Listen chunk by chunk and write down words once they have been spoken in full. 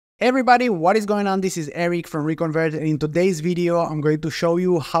Hey everybody, what is going on? This is Eric from ReConvert, and in today's video, I'm going to show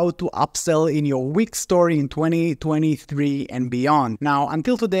you how to upsell in your Wix store in 2023 and beyond. Now,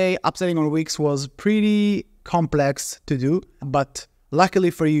 until today, upselling on Wix was pretty complex to do, but luckily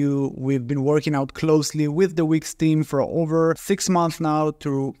for you, we've been working out closely with the Wix team for over 6 months now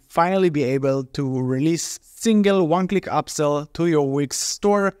to finally be able to release single one-click upsell to your Wix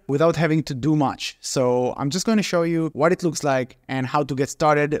store without having to do much. So I'm just going to show you what it looks like and how to get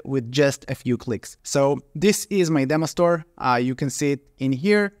started with just a few clicks. So this is my demo store. You can see it in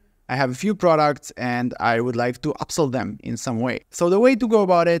here. I have a few products and I would like to upsell them in some way. So the way to go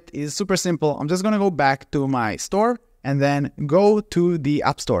about it is super simple. I'm just going to go back to my store and then go to the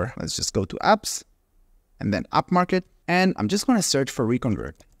App Store. Let's just go to Apps and then App Market. And I'm just going to search for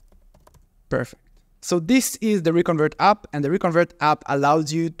ReConvert. Perfect. So this is the ReConvert app, and the ReConvert app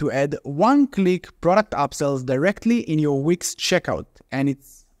allows you to add one-click product upsells directly in your Wix checkout. And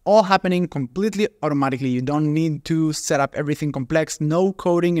it's all happening completely automatically. You don't need to set up everything complex, no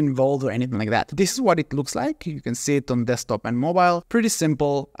coding involved or anything like that. This is what it looks like. You can see it on desktop and mobile. Pretty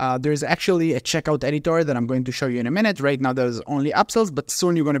simple. There's actually a checkout editor that I'm going to show you in a minute. Right now there's only upsells, but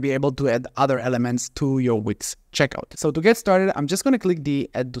soon you're going to be able to add other elements to your Wix checkout. So to get started, I'm just going to click the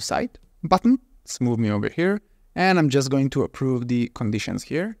Add to Site button. Let's move me over here. And I'm just going to approve the conditions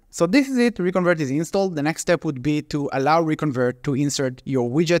here. So this is it, ReConvert is installed. The next step would be to allow ReConvert to insert your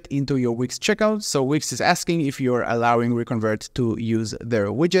widget into your Wix checkout. So Wix is asking if you're allowing ReConvert to use their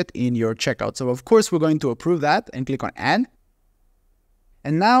widget in your checkout. So of course, we're going to approve that and click on Add.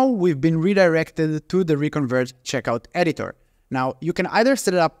 And now we've been redirected to the ReConvert checkout editor. Now, you can either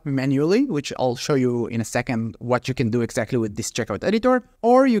set it up manually, which I'll show you in a second what you can do exactly with this checkout editor,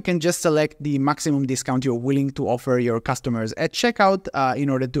 or you can just select the maximum discount you're willing to offer your customers at checkout in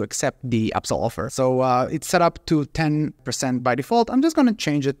order to accept the upsell offer. So it's set up to 10% by default. I'm just going to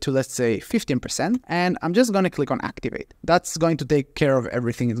change it to, let's say, 15%, and I'm just going to click on Activate. That's going to take care of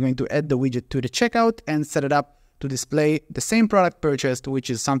everything. It's going to add the widget to the checkout and set it up to display the same product purchased, which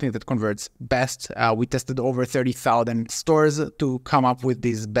is something that converts best. We tested over 30,000 stores to come up with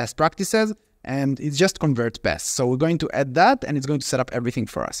these best practices, and it just converts best. So we're going to add that, and it's going to set up everything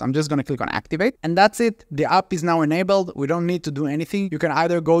for us. I'm just going to click on Activate, and that's it. The app is now enabled. We don't need to do anything. You can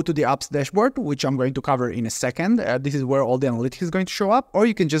either go to the app's dashboard, which I'm going to cover in a second. This is where all the analytics is going to show up, or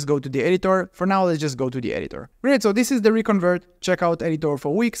you can just go to the editor. For now, let's just go to the editor. Great, so this is the ReConvert checkout editor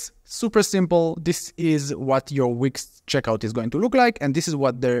for Wix. Super simple. This is what your Wix checkout is going to look like, and this is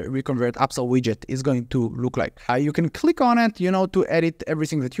what the ReConvert upsell widget is going to look like. You can click on it, to edit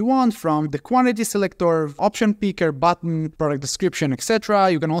everything that you want, from the quantity selector, option picker, button, product description, etc.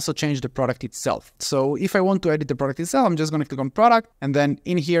 You can also change the product itself. So if I want to edit the product itself, I'm just going to click on product, and then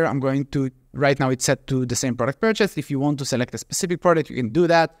in here I'm going to, right now it's set to the same product purchase. If you want to select a specific product, you can do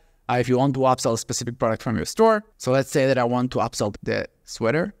that. If you want to upsell a specific product from your store. So let's say that I want to upsell the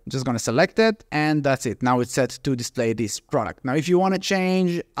sweater. I'm just going to select it, and that's it. Now it's set to display this product. Now, if you want to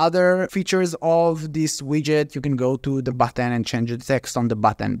change other features of this widget, you can go to the button and change the text on the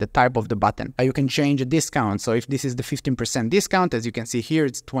button, the type of the button. You can change a discount. So if this is the 15% discount, as you can see here,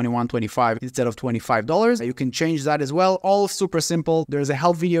 it's $21.25 instead of $25. You can change that as well. All super simple. There's a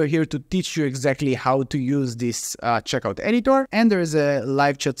help video here to teach you exactly how to use this checkout editor. And there's a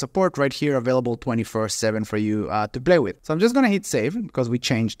live chat support right here available 24/7 for you to play with. So I'm just going to hit save because we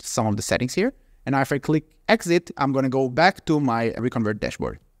changed some of the settings here. And now if I click exit, I'm going to go back to my ReConvert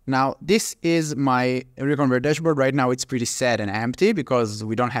dashboard. Now, this is my ReConvert dashboard. Right now, it's pretty sad and empty because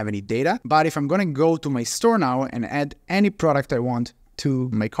we don't have any data. But if I'm going to go to my store now and add any product I want to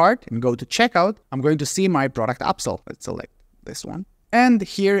my cart and go to checkout, I'm going to see my product upsell. Let's select this one. And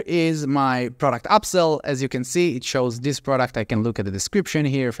here is my product upsell. As you can see, it shows this product. I can look at the description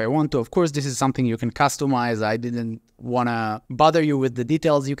here if I want to. Of course, this is something you can customize. I didn't want to bother you with the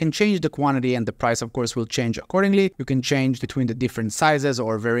details. You can change the quantity, and the price, of course, will change accordingly. You can change between the different sizes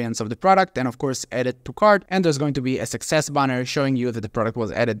or variants of the product, and of course, add it to cart. And there's going to be a success banner showing you that the product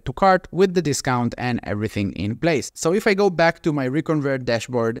was added to cart with the discount and everything in place. So if I go back to my ReConvert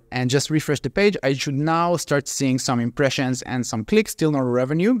dashboard and just refresh the page, I should now start seeing some impressions and some clicks. Still no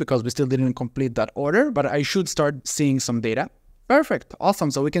revenue because we still didn't complete that order, but I should start seeing some data. Perfect.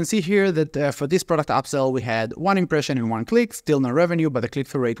 Awesome. So we can see here that for this product upsell, we had 1 impression and 1 click, still no revenue, but the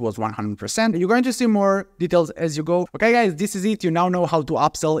click-through rate was 100%. You're going to see more details as you go. Okay, guys, this is it. You now know how to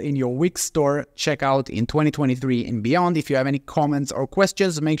upsell in your Wix store checkout in 2023 and beyond. If you have any comments or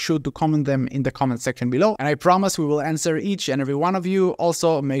questions, make sure to comment them in the comment section below. And I promise we will answer each and every one of you.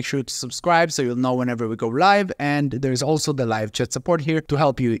 Also, make sure to subscribe so you'll know whenever we go live. And there's also the live chat support here to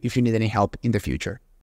help you if you need any help in the future.